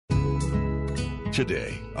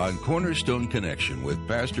Today on Cornerstone Connection with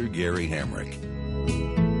Pastor Gary Hamrick.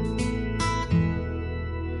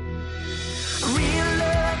 Real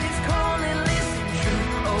love is calling, listen,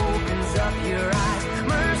 truth opens up your eyes.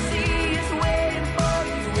 Mercy is waiting for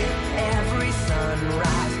you with every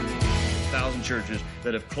sunrise. 1,000 churches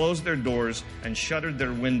that have closed their doors and shuttered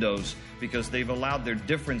their windows because they've allowed their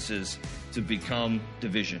differences to become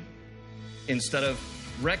division. Instead of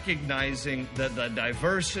recognizing that the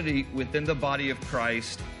diversity within the body of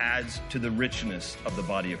Christ adds to the richness of the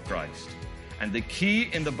body of Christ. And the key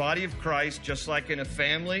in the body of Christ, just like in a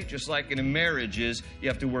family, just like in a marriage, is you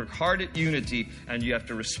have to work hard at unity and you have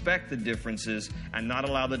to respect the differences and not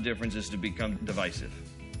allow the differences to become divisive.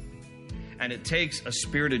 And it takes a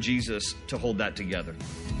spirit of Jesus to hold that together.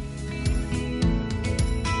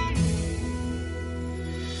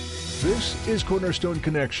 This is Cornerstone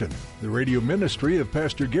Connection, the radio ministry of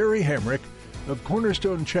Pastor Gary Hamrick of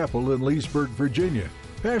Cornerstone Chapel in Leesburg, Virginia.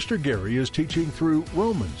 Pastor Gary is teaching through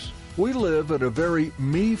Romans. We live in a very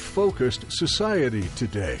me-focused society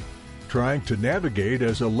today, trying to navigate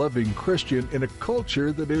as a loving Christian in a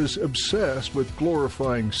culture that is obsessed with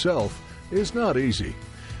glorifying self is not easy.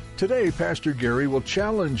 Today, Pastor Gary will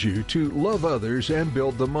challenge you to love others and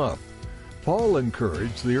build them up. Paul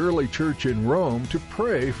encouraged the early church in Rome to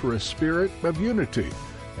pray for a spirit of unity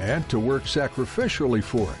and to work sacrificially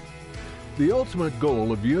for it. The ultimate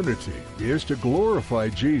goal of unity is to glorify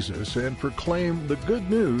Jesus and proclaim the good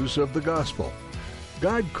news of the gospel.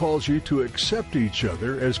 God calls you to accept each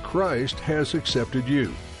other as Christ has accepted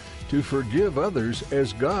you, to forgive others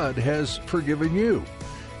as God has forgiven you,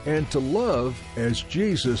 and to love as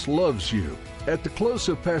Jesus loves you. At the close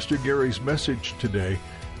of Pastor Gary's message today,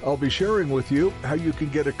 I'll be sharing with you how you can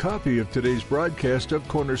get a copy of today's broadcast of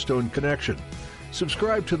Cornerstone Connection.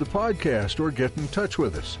 Subscribe to the podcast or get in touch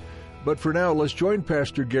with us. But for now, let's join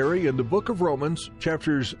Pastor Gary in the book of Romans,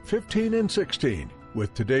 chapters 15 and 16,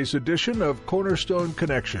 with today's edition of Cornerstone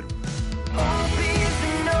Connection. Hope is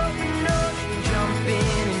an open ocean, jump in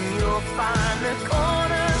and you'll find the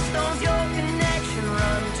cornerstones, your connection,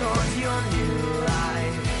 run towards your new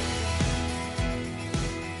life.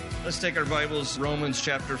 Let's take our Bibles, Romans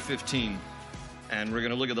chapter 15, and we're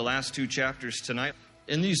going to look at the last two chapters tonight.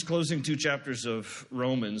 In these closing two chapters of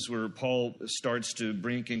Romans, where Paul starts to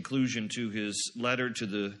bring conclusion to his letter to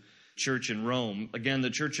the church in Rome, again, the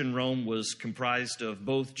church in Rome was comprised of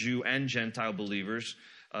both Jew and Gentile believers,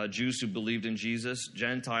 Jews who believed in Jesus,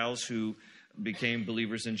 Gentiles who became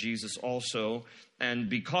believers in Jesus also. And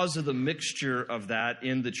because of the mixture of that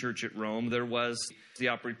in the church at Rome, there was the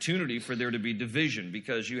opportunity for there to be division,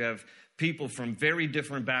 because you have people from very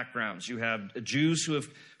different backgrounds. You have Jews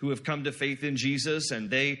who have come to faith in Jesus, and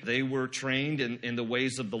they were trained in the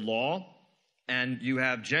ways of the law. And you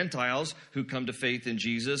have Gentiles who come to faith in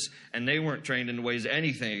Jesus, and they weren't trained in the ways of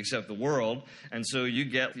anything except the world. And so you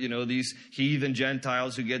get, these heathen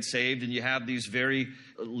Gentiles who get saved, and you have these very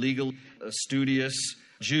legal, studious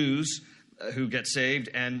Jews who get saved,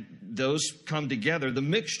 and those come together. The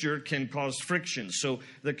mixture can cause friction. So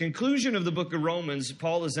the conclusion of the book of Romans,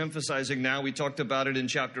 Paul is emphasizing now, we talked about it in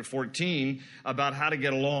chapter 14, about how to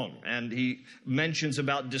get along. And he mentions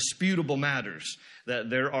about disputable matters, that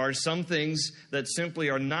there are some things that simply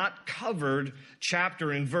are not covered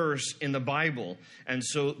chapter and verse in the Bible. And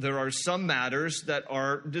so there are some matters that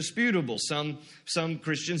are disputable. Some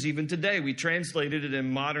Christians, even today, we translated it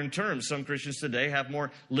in modern terms. Some Christians today have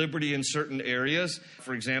more liberty in certain areas.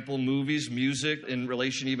 For example, movies, music, in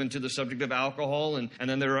relation even to the subject of alcohol. And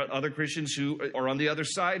then there are other Christians who are on the other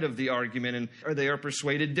side of the argument, or they are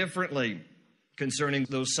persuaded differently concerning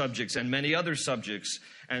those subjects and many other subjects.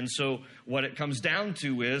 And so what it comes down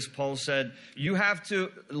to is, Paul said, you have to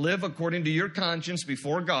live according to your conscience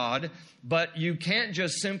before God, but you can't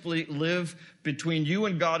just simply live between you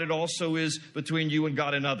and God. It also is between you and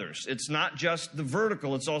God and others. It's not just the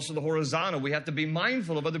vertical, it's also the horizontal. We have to be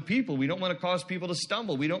mindful of other people. We don't want to cause people to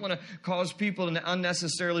stumble. We don't want to cause people to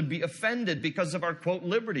unnecessarily be offended because of our, quote,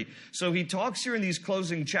 liberty. So he talks here in these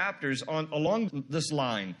closing chapters along this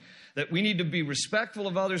line, that we need to be respectful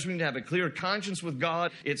of others. We need to have a clear conscience with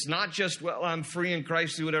God. It's not just, well, I'm free in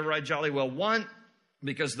Christ, do whatever I jolly well want,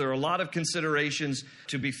 because there are a lot of considerations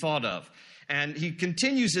to be thought of. And he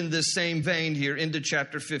continues in this same vein here into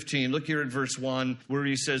chapter 15. Look here at verse 1, where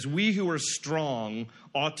he says, we who are strong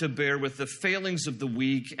ought to bear with the failings of the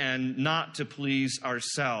weak and not to please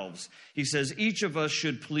ourselves. He says, each of us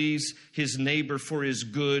should please his neighbor for his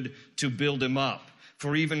good, to build him up.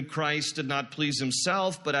 For even Christ did not please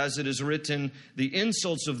himself, but as it is written, the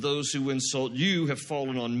insults of those who insult you have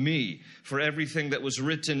fallen on me. For everything that was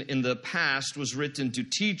written in the past was written to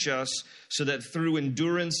teach us, so that through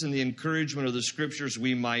endurance and the encouragement of the Scriptures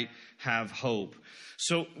we might have hope.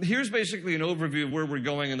 So here's basically an overview of where we're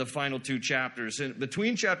going in the final two chapters. In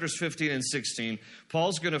between chapters 15 and 16,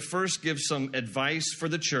 Paul's going to first give some advice for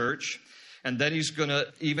the church, and then he's going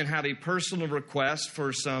to even have a personal request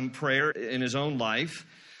for some prayer in his own life.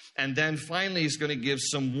 And then finally, he's going to give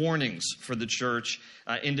some warnings for the church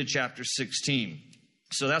into chapter 16.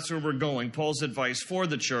 So that's where we're going. Paul's advice for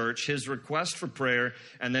the church, his request for prayer,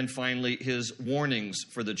 and then finally his warnings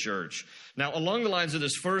for the church. Now, along the lines of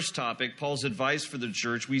this first topic, Paul's advice for the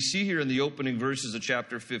church, we see here in the opening verses of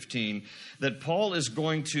chapter 15 that Paul is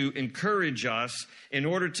going to encourage us in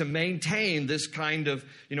order to maintain this kind of,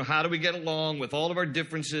 how do we get along with all of our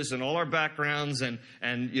differences and all our backgrounds and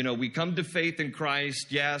we come to faith in Christ,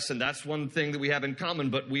 yes, and that's one thing that we have in common,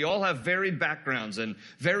 but we all have varied backgrounds and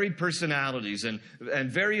varied personalities and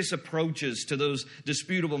various approaches to those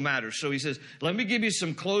disputable matters. So he says, let me give you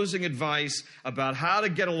some closing advice about how to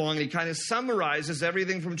get along. And he kind of summarizes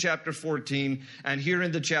everything from chapter 14 and here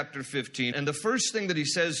into chapter 15. And the first thing that he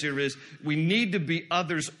says here is we need to be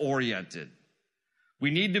others-oriented.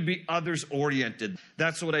 We need to be others-oriented.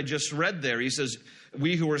 That's what I just read there. He says,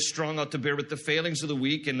 we who are strong ought to bear with the failings of the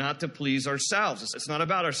weak and not to please ourselves. It's not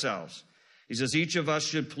about ourselves. He says, each of us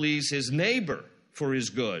should please his neighbor for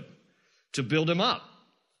his good, to build him up.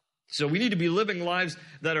 So we need to be living lives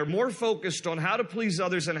that are more focused on how to please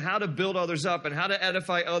others and how to build others up and how to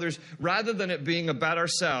edify others rather than it being about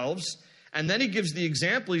ourselves. And then he gives the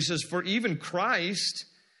example. He says, for even Christ,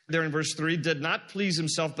 there in verse 3, did not please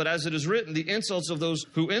himself, but as it is written, the insults of those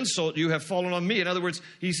who insult you have fallen on me. In other words,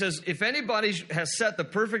 he says, if anybody has set the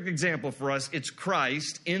perfect example for us, it's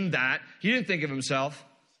Christ in that he didn't think of himself.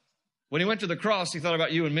 When he went to the cross, he thought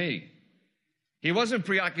about you and me. He wasn't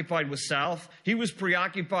preoccupied with self. He was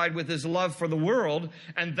preoccupied with his love for the world,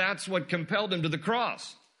 and that's what compelled him to the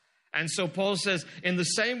cross. And so Paul says, in the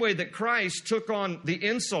same way that Christ took on the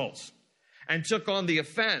insults and took on the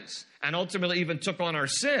offense and ultimately even took on our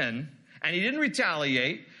sin, and he didn't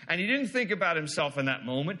retaliate, and he didn't think about himself in that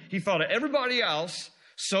moment. He thought of everybody else,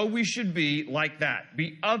 so we should be like that,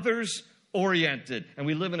 be others-oriented. And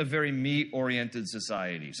we live in a very me-oriented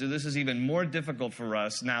society. So this is even more difficult for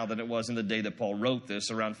us now than it was in the day that Paul wrote this,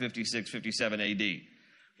 around 56, 57 AD.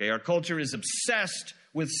 Okay, our culture is obsessed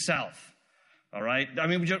with self. All right? I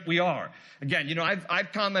mean, we are. Again,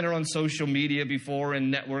 I've commented on social media before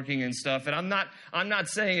and networking and stuff, and I'm not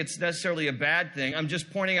saying it's necessarily a bad thing. I'm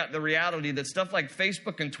just pointing out the reality that stuff like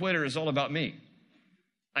Facebook and Twitter is all about me.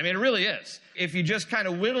 I mean, it really is. If you just kind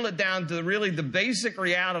of whittle it down to really the basic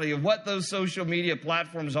reality of what those social media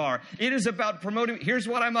platforms are, it is about promoting, here's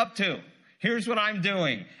what I'm up to. Here's what I'm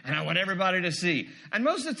doing. And I want everybody to see. And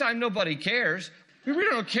most of the time, nobody cares. We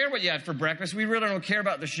really don't care what you had for breakfast. We really don't care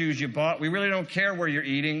about the shoes you bought. We really don't care where you're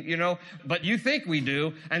eating, but you think we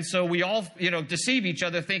do. And so we all, deceive each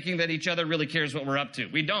other thinking that each other really cares what we're up to.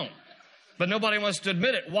 We don't. But nobody wants to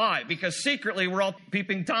admit it. Why? Because secretly we're all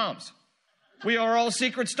peeping Toms. We are all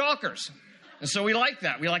secret stalkers. And so we like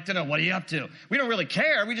that. We like to know, what are you up to? We don't really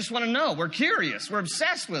care. We just want to know. We're curious. We're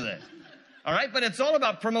obsessed with it. All right? But it's all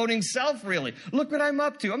about promoting self, really. Look what I'm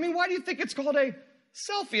up to. I mean, why do you think it's called a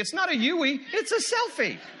selfie? It's not a Yui. It's a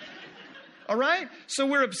selfie. All right? So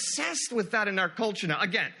we're obsessed with that in our culture now.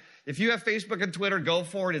 Again, if you have Facebook and Twitter, go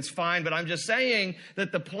for it. It's fine. But I'm just saying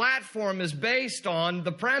that the platform is based on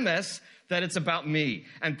the premise that it's about me.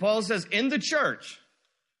 And Paul says, in the church,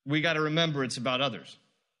 we got to remember it's about others.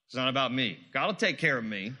 It's not about me. God will take care of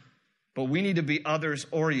me, but we need to be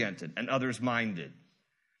others-oriented and others-minded.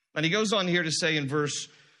 And he goes on here to say in verse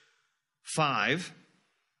 5,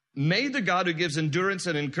 may the God who gives endurance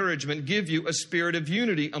and encouragement give you a spirit of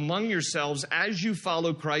unity among yourselves as you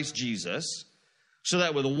follow Christ Jesus, so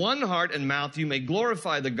that with one heart and mouth you may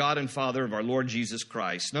glorify the God and Father of our Lord Jesus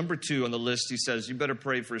Christ. Number 2 on the list, he says, you better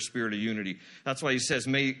pray for a spirit of unity. That's why he says,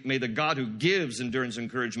 may the God who gives endurance and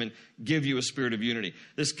encouragement give you a spirit of unity.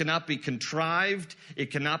 This cannot be contrived.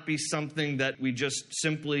 It cannot be something that we just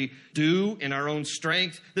simply do in our own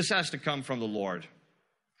strength. This has to come from the Lord.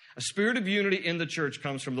 A spirit of unity in the church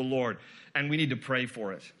comes from the Lord, and we need to pray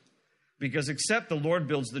for it. Because except the Lord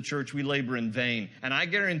builds the church, we labor in vain. And I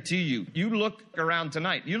guarantee you, you look around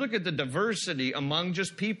tonight, you look at the diversity among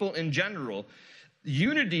just people in general,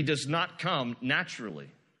 unity does not come naturally.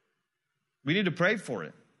 We need to pray for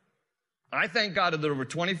it. I thank God that over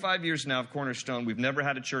 25 years now of Cornerstone, we've never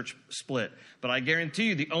had a church split. But I guarantee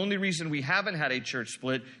you, the only reason we haven't had a church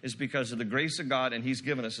split is because of the grace of God, and He's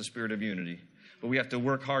given us a spirit of unity. but we have to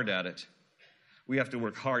work hard at it. We have to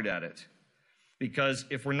work hard at it. Because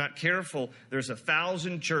if we're not careful, there's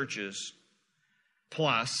 1,000 churches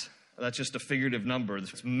plus, that's just a figurative number,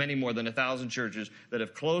 there's many more than 1,000 churches that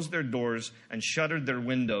have closed their doors and shuttered their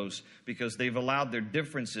windows because they've allowed their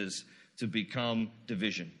differences to become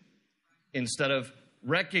division. Instead of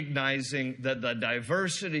recognizing that the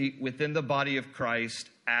diversity within the body of Christ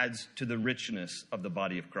adds to the richness of the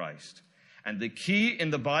body of Christ. And the key in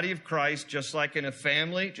the body of Christ, just like in a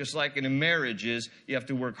family, just like in a marriage, is you have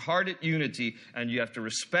to work hard at unity and you have to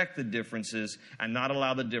respect the differences and not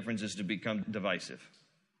allow the differences to become divisive.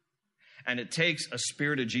 And it takes a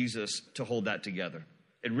spirit of Jesus to hold that together.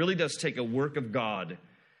 It really does take a work of God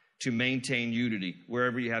to maintain unity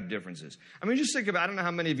wherever you have differences. I mean, just think about, I don't know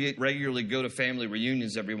how many of you regularly go to family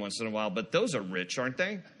reunions every once in a while, but those are rich, aren't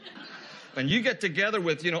they? And you get together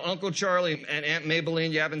with, Uncle Charlie and Aunt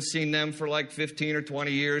Maybelline. You haven't seen them for like 15 or 20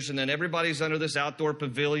 years. And then everybody's under this outdoor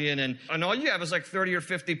pavilion. And all you have is like 30 or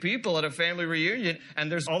 50 people at a family reunion. And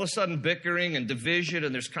there's all of a sudden bickering and division.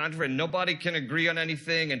 And there's controversy. And nobody can agree on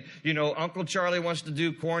anything. And, Uncle Charlie wants to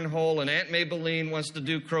do cornhole. And Aunt Maybelline wants to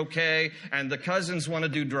do croquet. And the cousins want to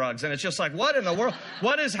do drugs. And it's just like, what in the world?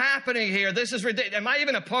 What is happening here? This is ridiculous. Am I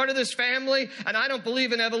even a part of this family? And I don't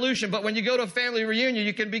believe in evolution. But when you go to a family reunion,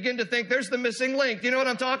 you can begin to think there's the missing link. You know what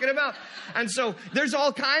I'm talking about? And so there's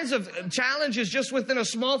all kinds of challenges just within a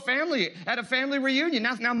small family at a family reunion.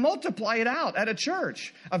 Now multiply it out at a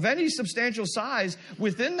church of any substantial size.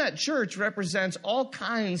 Within that church represents all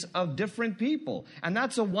kinds of different people. And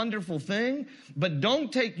that's a wonderful thing. But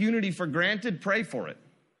don't take unity for granted. Pray for it.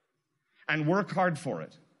 And work hard for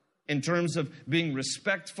it. In terms of being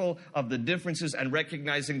respectful of the differences and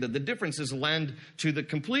recognizing that the differences lend to the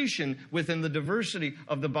completion within the diversity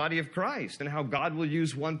of the body of Christ, and how God will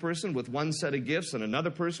use one person with one set of gifts and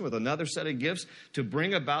another person with another set of gifts to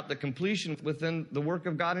bring about the completion within the work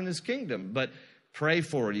of God in His kingdom. But pray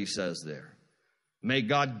for it, he says there. May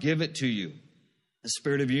God give it to you. The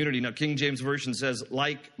spirit of unity. Now, King James Version says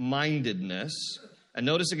like-mindedness. And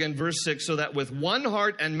notice again, verse 6, so that with one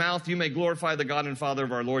heart and mouth you may glorify the God and Father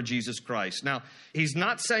of our Lord Jesus Christ. Now, he's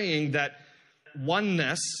not saying that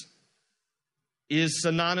oneness is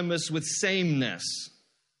synonymous with sameness.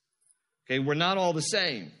 Okay, we're not all the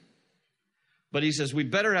same. But he says we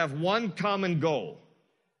better have one common goal.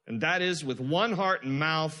 And that is with one heart and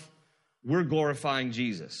mouth, we're glorifying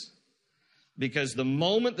Jesus. Because the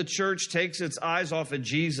moment the church takes its eyes off of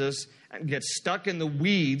Jesus and gets stuck in the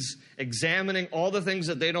weeds, examining all the things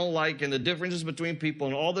that they don't like and the differences between people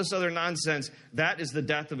and all this other nonsense, that is the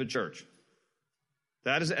death of a church.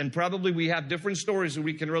 That is, and probably we have different stories that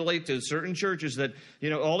we can relate to. Certain churches that,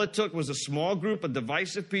 all it took was a small group of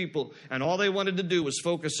divisive people, and all they wanted to do was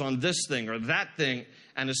focus on this thing or that thing.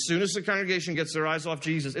 And as soon as the congregation gets their eyes off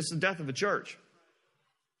Jesus, it's the death of a church.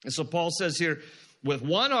 And so Paul says here, with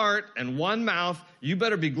one heart and one mouth, you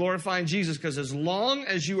better be glorifying Jesus, because as long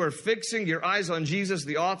as you are fixing your eyes on Jesus,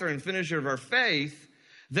 the author and finisher of our faith,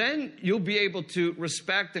 then you'll be able to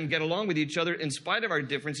respect and get along with each other in spite of our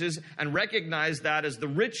differences and recognize that as the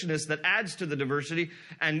richness that adds to the diversity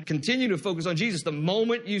and continue to focus on Jesus. The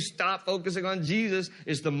moment you stop focusing on Jesus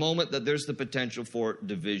is the moment that there's the potential for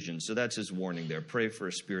division. So that's his warning there. Pray for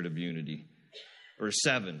a spirit of unity. Verse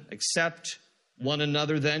 7, accept one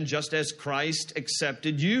another then, just as Christ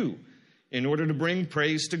accepted you, in order to bring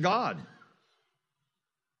praise to God.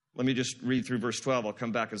 Let me just read through verse 12. I'll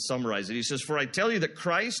come back and summarize it. He says, for I tell you that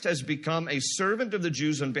Christ has become a servant of the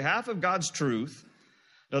Jews on behalf of God's truth.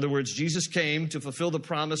 In other words, Jesus came to fulfill the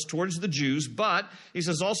promise towards the Jews, but he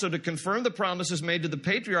says also to confirm the promises made to the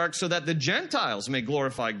patriarchs so that the Gentiles may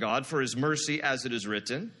glorify God for his mercy, as it is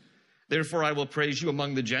written. Therefore I will praise you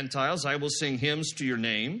among the Gentiles. I will sing hymns to your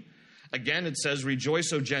name. Again, it says,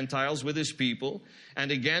 rejoice, O Gentiles, with his people.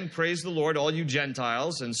 And again, praise the Lord, all you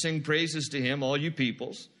Gentiles, and sing praises to him, all you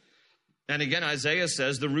peoples. And again, Isaiah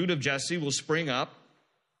says, the root of Jesse will spring up,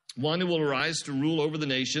 one who will arise to rule over the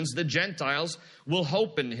nations. The Gentiles will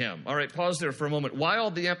hope in him. All right, pause there for a moment. Why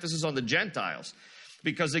all the emphasis on the Gentiles?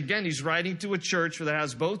 Because again, he's writing to a church that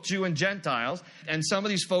has both Jew and Gentiles, and some of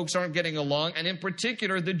these folks aren't getting along, and in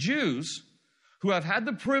particular, the Jews, who have had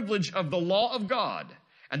the privilege of the law of God.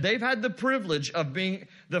 And they've had the privilege of being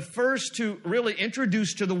the first to really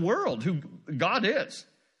introduce to the world who God is.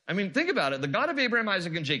 I mean, think about it. The God of Abraham,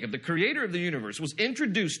 Isaac, and Jacob, the creator of the universe, was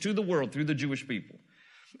introduced to the world through the Jewish people.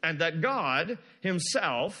 And that God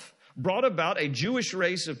himself brought about a Jewish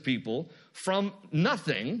race of people from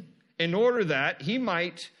nothing in order that he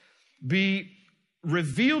might be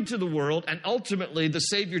revealed to the world, and ultimately the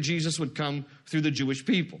Savior Jesus would come through the Jewish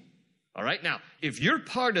people. All right? Now, if you're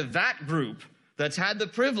part of that group that's had the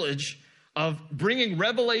privilege of bringing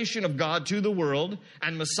revelation of God to the world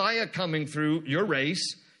and Messiah coming through your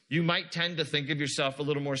race, you might tend to think of yourself a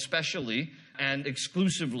little more specially and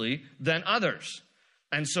exclusively than others.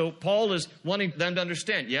 And so Paul is wanting them to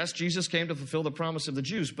understand, yes, Jesus came to fulfill the promise of the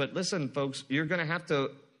Jews, but listen, folks, you're going to have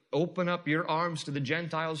to open up your arms to the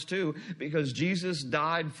Gentiles too, because Jesus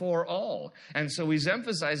died for all. And so he's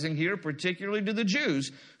emphasizing here, particularly to the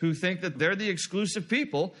Jews who think that they're the exclusive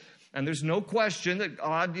people. And there's no question that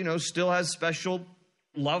God, still has special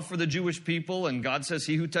love for the Jewish people. And God says,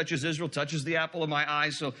 he who touches Israel touches the apple of my eye.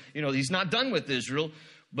 So, he's not done with Israel.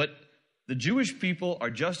 But the Jewish people are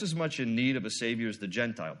just as much in need of a Savior as the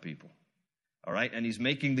Gentile people. All right? And he's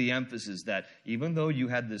making the emphasis that even though you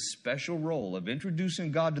had this special role of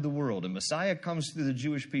introducing God to the world, and Messiah comes through the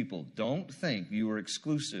Jewish people, don't think you are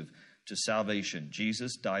exclusive to salvation.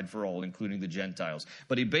 Jesus died for all, including the Gentiles.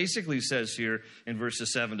 But he basically says here in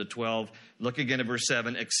verses 7 to 12, look again at verse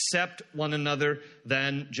 7, accept one another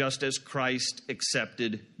then just as Christ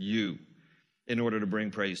accepted you in order to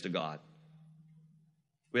bring praise to God.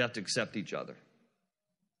 We have to accept each other.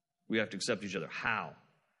 We have to accept each other. How?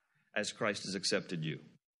 As Christ has accepted you.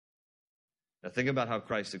 Now think about how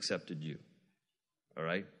Christ accepted you. All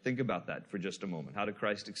right? Think about that for just a moment. How did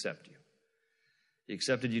Christ accept you? He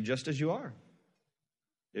accepted you just as you are.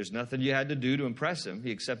 There's nothing you had to do to impress him.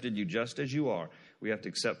 He accepted you just as you are. We have to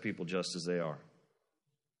accept people just as they are.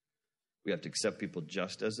 We have to accept people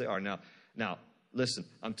just as they are. Now, listen,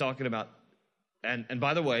 I'm talking about, and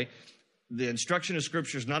by the way, the instruction of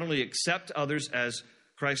Scripture is not only accept others as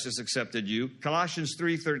Christ has accepted you. Colossians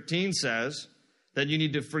 3:13 says that you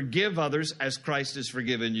need to forgive others as Christ has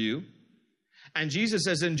forgiven you. And Jesus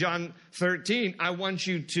says in John 13, I want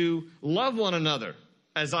you to love one another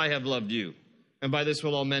as I have loved you. And by this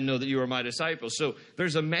will all men know that you are my disciples. So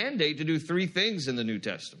there's a mandate to do three things in the New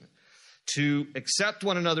Testament. To accept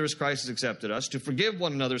one another as Christ has accepted us, to forgive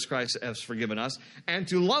one another as Christ has forgiven us, and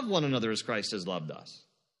to love one another as Christ has loved us.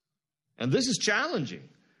 And this is challenging.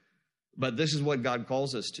 But this is what God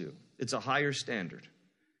calls us to. It's a higher standard.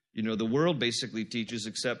 The world basically teaches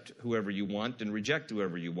accept whoever you want and reject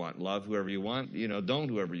whoever you want. Love whoever you want, don't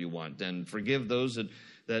whoever you want. And forgive those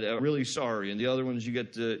that are really sorry. And the other ones you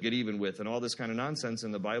get to get even with and all this kind of nonsense.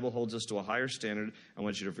 And the Bible holds us to a higher standard. I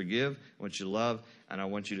want you to forgive, I want you to love, and I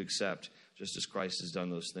want you to accept, just as Christ has done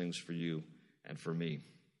those things for you and for me.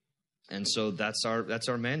 And so that's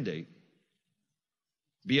our mandate.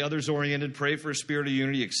 Be others-oriented, pray for a spirit of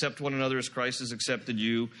unity, accept one another as Christ has accepted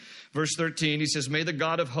you. Verse 13, he says, may the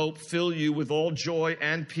God of hope fill you with all joy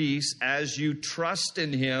and peace as you trust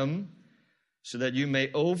in him, so that you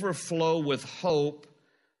may overflow with hope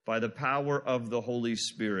by the power of the Holy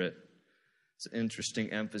Spirit. It's an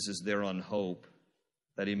interesting emphasis there on hope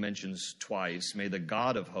that he mentions twice. May the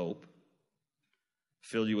God of hope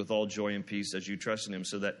fill you with all joy and peace as you trust in him,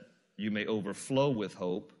 so that you may overflow with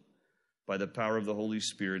hope by the power of the Holy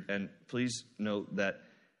Spirit. And please note that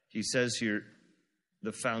he says here,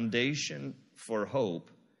 the foundation for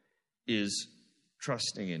hope is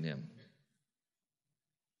trusting in him.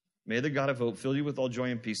 May the God of hope fill you with all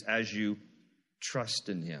joy and peace as you trust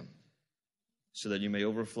in him, so that you may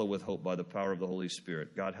overflow with hope by the power of the Holy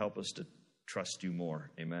Spirit. God, help us to trust you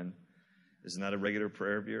more. Amen. Isn't that a regular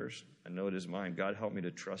prayer of yours? I know it is mine. God, help me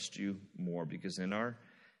to trust you more, because in our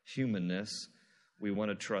humanness, we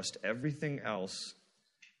want to trust everything else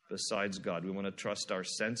besides God. We want to trust our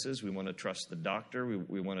senses. We want to trust the doctor.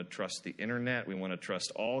 We want to trust the internet. We want to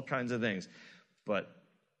trust all kinds of things. But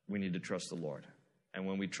we need to trust the Lord. And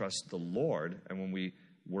when we trust the Lord, and when we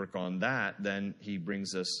work on that, then he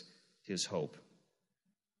brings us his hope.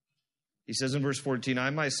 He says in verse 14,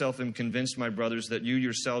 I myself am convinced, my brothers, that you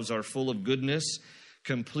yourselves are full of goodness,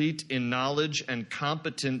 complete in knowledge, and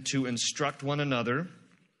competent to instruct one another.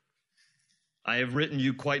 I have written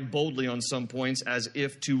you quite boldly on some points, as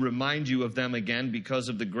if to remind you of them again, because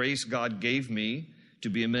of the grace God gave me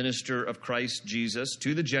to be a minister of Christ Jesus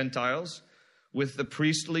to the Gentiles, with the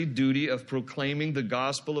priestly duty of proclaiming the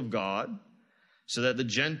gospel of God, so that the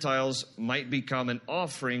Gentiles might become an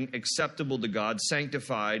offering acceptable to God,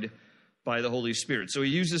 sanctified by the Holy Spirit. So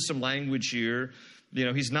he uses some language here.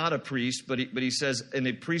 He's not a priest, but he says in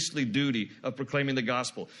a priestly duty of proclaiming the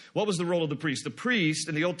gospel. What was the role of the priest? The priest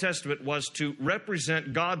in the Old Testament was to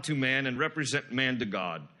represent God to man and represent man to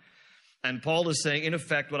God. And Paul is saying, in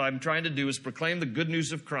effect, what I'm trying to do is proclaim the good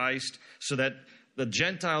news of Christ, so that the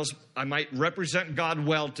Gentiles, I might represent God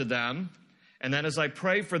well to them. And then as I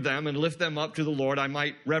pray for them and lift them up to the Lord, I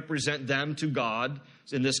might represent them to God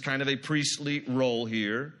in this kind of a priestly role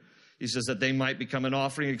here. He says that they might become an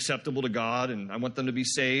offering acceptable to God, and I want them to be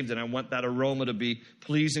saved, and I want that aroma to be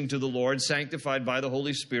pleasing to the Lord, sanctified by the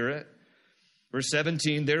Holy Spirit. Verse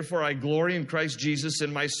 17, therefore I glory in Christ Jesus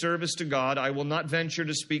in my service to God. I will not venture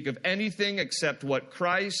to speak of anything except what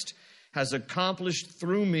Christ has accomplished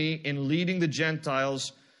through me in leading the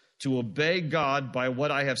Gentiles to obey God by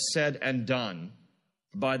what I have said and done,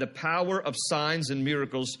 by the power of signs and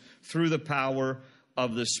miracles through the power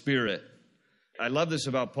of the Spirit. I love this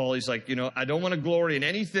about Paul. He's like, I don't want to glory in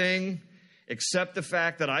anything except the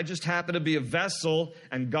fact that I just happen to be a vessel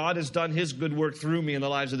and God has done his good work through me in the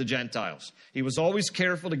lives of the Gentiles. He was always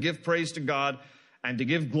careful to give praise to God and to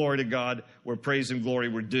give glory to God where praise and glory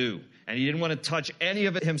were due. And he didn't want to touch any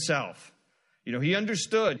of it himself. He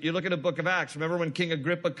understood. You look at the book of Acts. Remember when King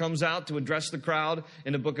Agrippa comes out to address the crowd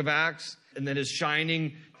in the book of Acts? And then his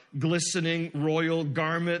shining, glistening royal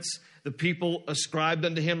garments, the people ascribed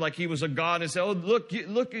unto him like he was a god and said, oh, look,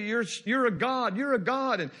 you're a god, you're a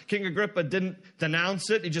god. And King Agrippa didn't denounce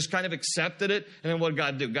it. He just kind of accepted it. And then what did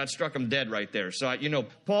God do? God struck him dead right there. So,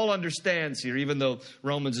 Paul understands here, even though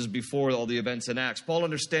Romans is before all the events in Acts, Paul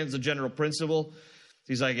understands the general principle.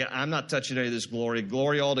 He's like, I'm not touching any of this glory.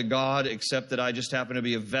 Glory all to God, except that I just happen to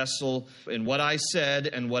be a vessel in what I said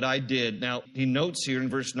and what I did. Now, he notes here in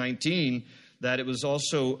verse 19 that it was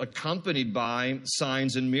also accompanied by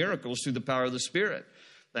signs and miracles through the power of the Spirit.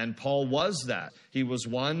 And Paul was that. He was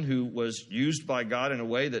one who was used by God in a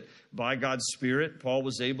way that by God's Spirit, Paul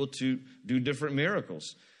was able to do different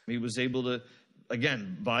miracles. He was able to,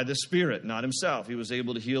 again, by the Spirit, not himself. He was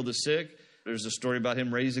able to heal the sick. There's a story about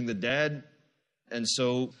him raising the dead. And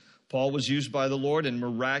so Paul was used by the Lord in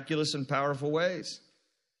miraculous and powerful ways.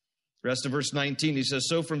 Rest of verse 19, he says,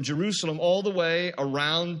 so from Jerusalem all the way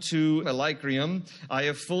around to Illyricum, I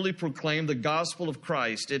have fully proclaimed the gospel of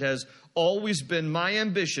Christ. It has always been my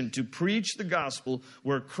ambition to preach the gospel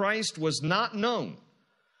where Christ was not known,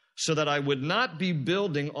 so that I would not be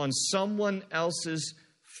building on someone else's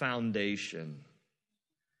foundation.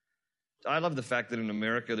 I love the fact that in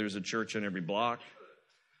America there's a church on every block,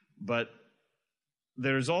 but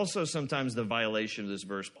there's also sometimes the violation of this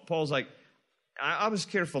verse. Paul's like, I was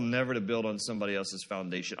careful never to build on somebody else's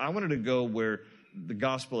foundation. I wanted to go where the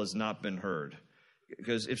gospel has not been heard.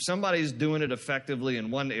 Because if somebody's doing it effectively in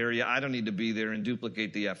one area, I don't need to be there and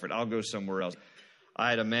duplicate the effort. I'll go somewhere else. I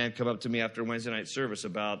had a man come up to me after Wednesday night service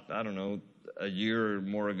about, a year or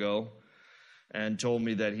more ago, and told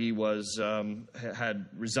me that he had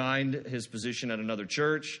resigned his position at another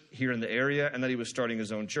church here in the area and that he was starting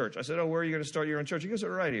his own church. I said, oh, where are you going to start your own church? He goes,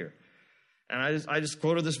 right here. And I just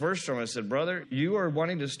quoted this verse from him. I said, brother, you are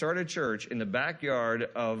wanting to start a church in the backyard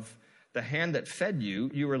of the hand that fed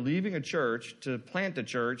you. You are leaving a church to plant a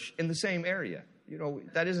church in the same area.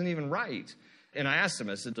 That isn't even right. And I asked him,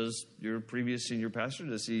 I said, does your previous senior pastor,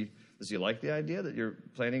 does he like the idea that you're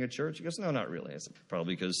planting a church? He goes, no, not really. I said,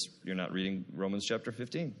 probably because you're not reading Romans chapter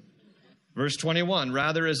 15. Verse 21,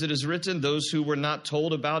 rather as it is written, those who were not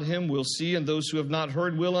told about him will see, and those who have not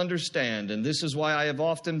heard will understand. And this is why I have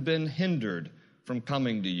often been hindered from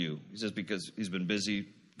coming to you. He says, because he's been busy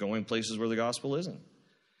going places where the gospel isn't.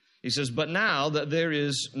 He says, but now that there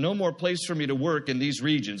is no more place for me to work in these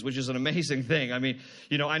regions, which is an amazing thing. I mean,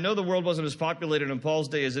 I know the world wasn't as populated in Paul's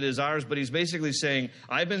day as it is ours, but he's basically saying,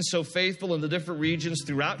 I've been so faithful in the different regions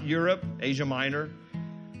throughout Europe, Asia Minor,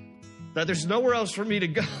 that there's nowhere else for me to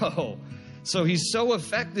go. So he's so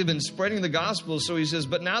effective in spreading the gospel. So he says,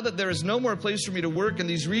 but now that there is no more place for me to work in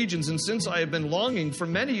these regions, and since I have been longing for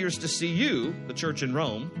many years to see you, the church in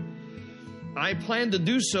Rome, I plan to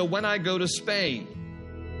do so when I go to Spain.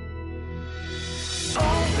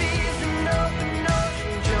 Open ocean,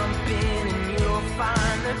 jump in and you'll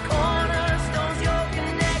find the cornerstones, your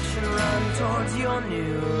connection, run towards your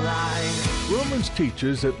new life. Romans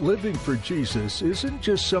teaches that living for Jesus isn't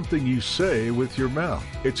just something you say with your mouth.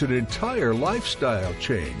 It's an entire lifestyle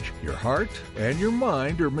change. Your heart and your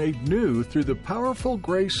mind are made new through the powerful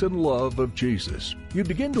grace and love of Jesus. You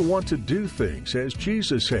begin to want to do things as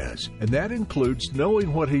Jesus has, and that includes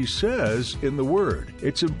knowing what He says in the Word.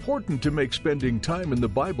 It's important to make spending time in the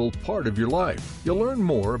Bible part of your life. You'll learn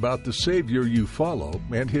more about the Savior you follow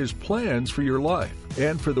and His plans for your life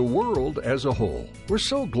and for the world as a whole. We're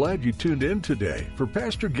so glad you tuned in today for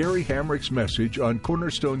Pastor Gary Hamrick's message on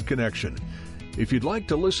Cornerstone Connection. If you'd like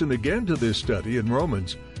to listen again to this study in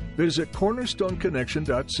Romans, visit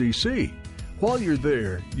cornerstoneconnection.cc. While you're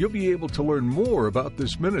there, you'll be able to learn more about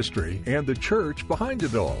this ministry and the church behind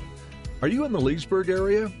it all. Are you in the Leesburg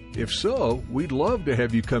area? If so, we'd love to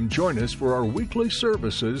have you come join us for our weekly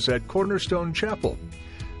services at Cornerstone Chapel.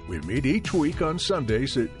 We meet each week on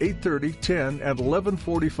Sundays at 8:30, 10, and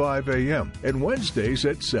 11:45 a.m., and Wednesdays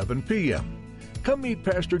at 7 p.m. Come meet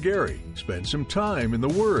Pastor Gary, spend some time in the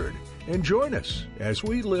Word, and join us as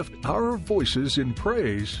we lift our voices in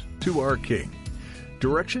praise to our King.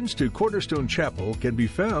 Directions to Cornerstone Chapel can be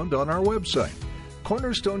found on our website,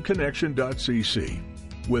 cornerstoneconnection.cc.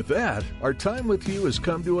 With that, our time with you has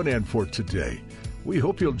come to an end for today. We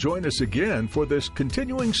hope you'll join us again for this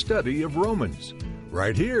continuing study of Romans,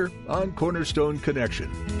 right here on Cornerstone Connection.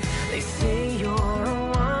 They say you're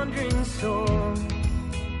a wandering soul,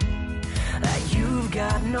 that you've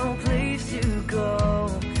got no place to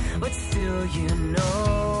go, but still you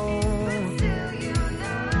know